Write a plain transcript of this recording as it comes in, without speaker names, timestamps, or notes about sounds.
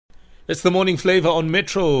It's the morning flavor on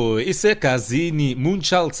Metro. Isegazini,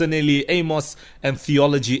 Moonchild Sanelly, Amos, and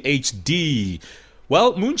Theology HD.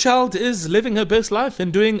 Well, Moonchild is living her best life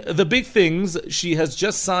and doing the big things. She has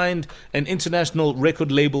just signed an international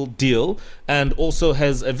record label deal and also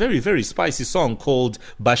has a very, very spicy song called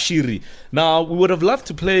Bashiri. Now, we would have loved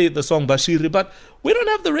to play the song Bashiri, but we don't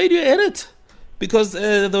have the radio edit because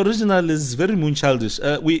the original is very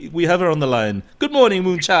Moonchildish. We have her on the line. Good morning,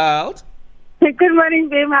 Moonchild. Good morning,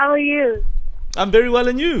 babe. How are you? I'm very well,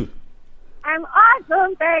 and you? I'm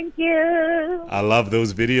awesome, thank you. I love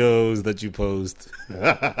those videos that you post.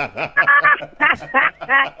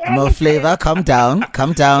 More flavor, calm down.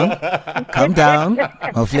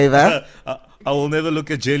 More flavor. I will never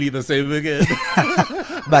look at Jelly the same again.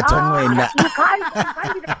 But you can't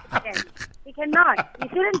do that again. You cannot. You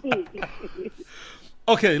shouldn't be.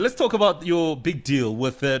 Okay, let's talk about your big deal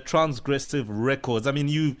with Transgressive Records. I mean,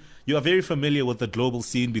 you are very familiar with the global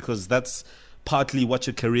scene because that's partly what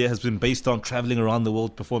your career has been based on, traveling around the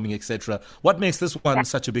world, performing, etc. What makes this one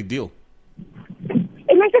such a big deal?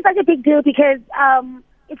 It makes it such a big deal because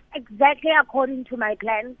it's exactly according to my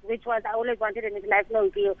plans, which was I always wanted an international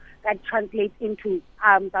deal that translates into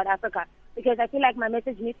South Africa, because I feel like my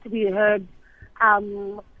message needs to be heard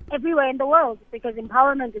everywhere in the world, because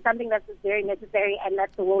empowerment is something that's very necessary, and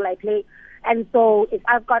that's the role I play. And so if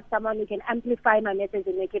I've got someone who can amplify my message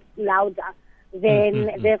and make it louder, then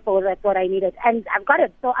therefore that's what I needed. And I've got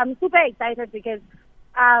it. So I'm super excited because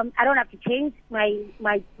I don't have to change my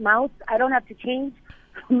mouth. I don't have to change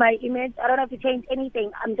my image. I don't have to change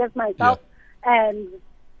anything. I'm just myself. Yeah. And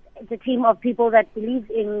it's a team of people that believes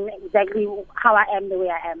in exactly how I am the way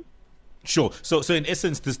I am. Sure. So in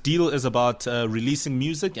essence, this deal is about releasing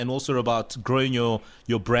music and also about growing your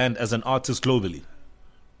brand as an artist globally.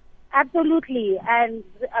 Absolutely, and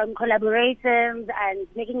collaborations and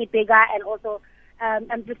making it bigger, and also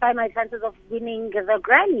amplify my chances of winning the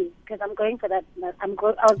Grammy, because I'm going for that. I'm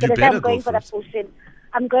going for that portion.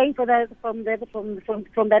 I'm going for that from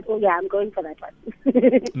that. Oh yeah, I'm going for that one.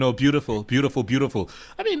 No, beautiful.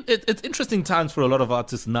 I mean, it's interesting times for a lot of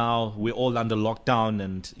artists now. We're all under lockdown,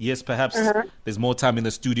 and yes, perhaps there's more time in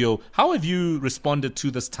the studio. How have you responded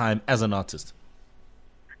to this time as an artist?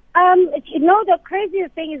 The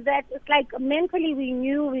craziest thing is that it's like mentally we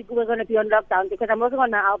knew we were going to be on lockdown because I'm working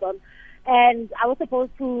on my album, and I wasn't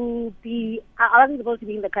supposed to be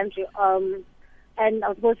in the country, and I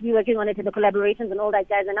was supposed to be working on it in the collaborations and all that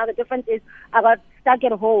jazz. And now the difference is I got stuck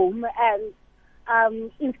at home,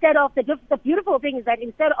 and instead of the beautiful thing is that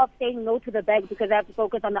instead of saying no to the bag because I have to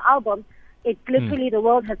focus on the album, it's literally the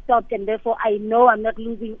world has stopped, and therefore I know I'm not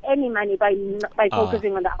losing any money by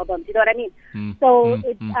focusing on the album. You know what I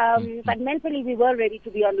mean? But mentally we were ready to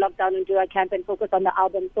be on lockdown and do our camp and focus on the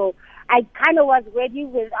album. So I kind of was ready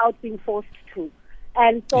without being forced to.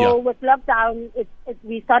 And so with lockdown,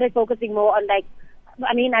 we started focusing more on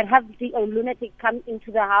I'd have a lunatic come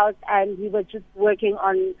into the house, and we were just working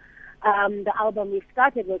on the album. We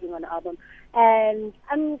started working on the album, and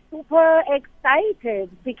I'm super excited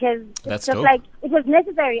because it's just like it was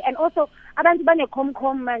necessary. And also, abantu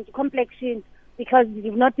bane complexion, because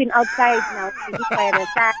you've not been outside now.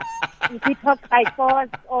 You detox by force.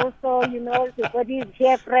 Also, the body is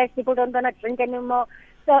here fresh. People don't want to drink anymore.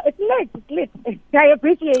 So it's lit. I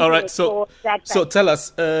appreciate it. All right, so tell us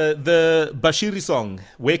the Bashiri song.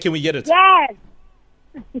 Where can we get it? Yes.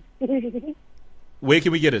 Where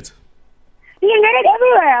can we get it? You can get it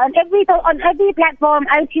everywhere, on every platform,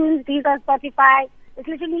 iTunes, Deezer, Spotify. It's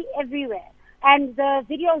literally everywhere. And the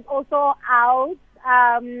video is also out.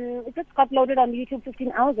 It just got loaded on YouTube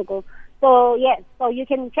 15 hours ago. So yes, so you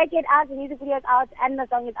can check it out. The music video is out and the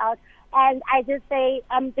song is out. And I just say,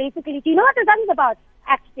 basically, do you know what the song is about?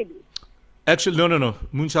 Actually, no.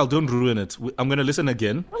 Moonchild, don't ruin it. I'm going to listen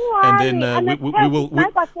again, and then we will. My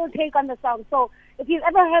gospel take on the song. So if you've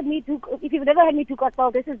never heard me do gospel,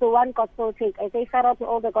 this is the one gospel take. I say shout out to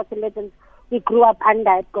all the gospel legends we grew up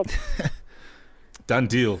under. Done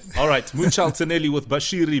deal. All right, Moonchild Sanelly with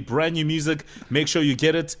Bashiri, brand new music. Make sure you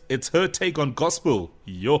get it. It's her take on gospel.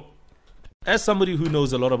 Yo. As somebody who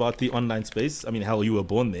knows a lot about the online space, I mean, hell, you were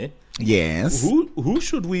born there. Yes. Who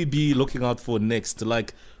should we be looking out for next?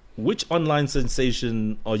 Like, which online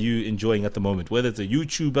sensation are you enjoying at the moment? Whether it's a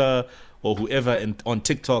YouTuber or whoever on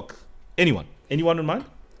TikTok, anyone in mind?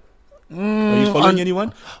 Are you following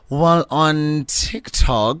anyone? Well, on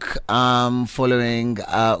TikTok, following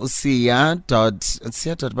Sia.S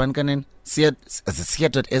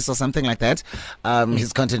or something like that.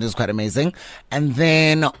 His content is quite amazing. And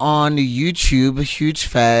then on YouTube, huge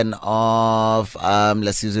fan of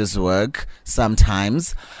Lesizwe's work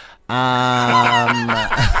sometimes.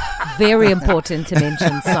 Very important to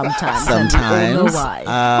mention sometimes. And we all know why.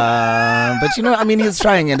 But I mean, he's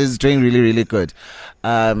trying and he's doing really, really good.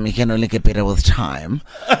 He can only get better with time.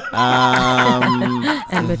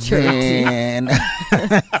 And maturity.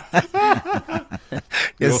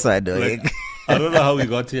 Yes, I know. I don't know how we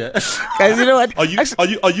got here. Guys, you know what? Are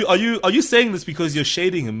you saying this because you're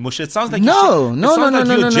shading him, Moshe? It sounds like no,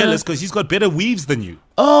 you're jealous because he's got better weaves than you.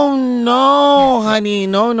 Oh no, honey,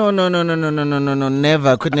 no,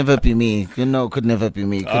 never, could never be me. Could never be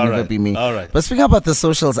me. All right. But speaking about the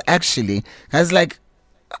socials, actually, guys,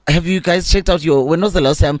 have you guys checked out when was the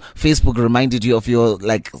last time Facebook reminded you of your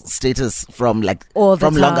status from all the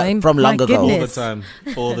time? From long ago?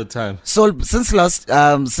 All the time. So since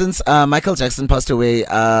Michael Jackson passed away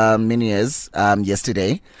many years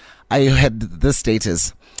yesterday, I had this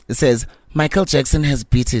status. It says Michael Jackson has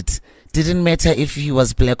beat it. Didn't matter if he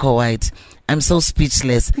was black or white. I'm so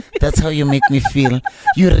speechless. That's how you make me feel.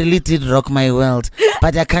 You really did rock my world.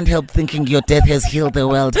 But I can't help thinking your death has healed the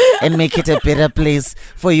world and make it a better place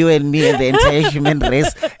for you and me and the entire human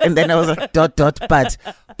race. And then I was like, ...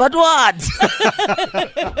 But what?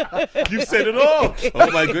 You've said it all.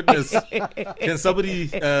 Oh my goodness. Can somebody,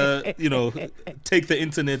 take the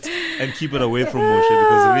internet and keep it away from Moshe?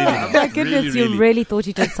 Because really, oh my goodness, you really thought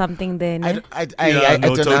you did something then. I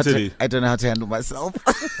don't know how to handle myself.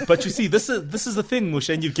 But you see, this is the thing,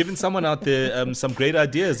 Moshe, and you've given someone out there some great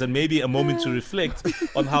ideas and maybe a moment to reflect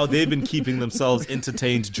on how they've been keeping themselves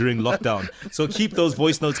entertained during lockdown. So keep those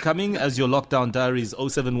voice notes coming as your lockdown diaries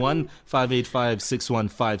 071 585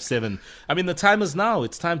 6157. I mean, the time is now.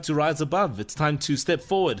 It's time to rise above. It's time to step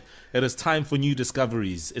forward. It is time for new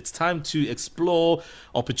discoveries. It's time to explore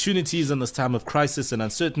opportunities in this time of crisis and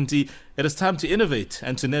uncertainty. It is time to innovate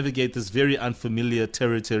and to navigate this very unfamiliar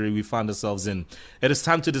territory we find ourselves in. It is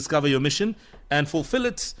time to discover your mission and fulfill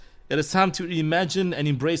it. It is time to reimagine and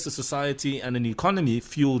embrace a society and an economy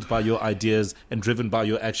fueled by your ideas and driven by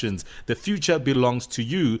your actions. The future belongs to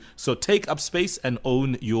you, so take up space and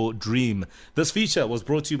own your dream. This feature was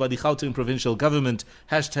brought to you by the Gauteng Provincial Government.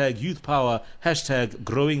 #YouthPower,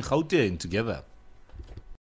 #Growing Gauteng together.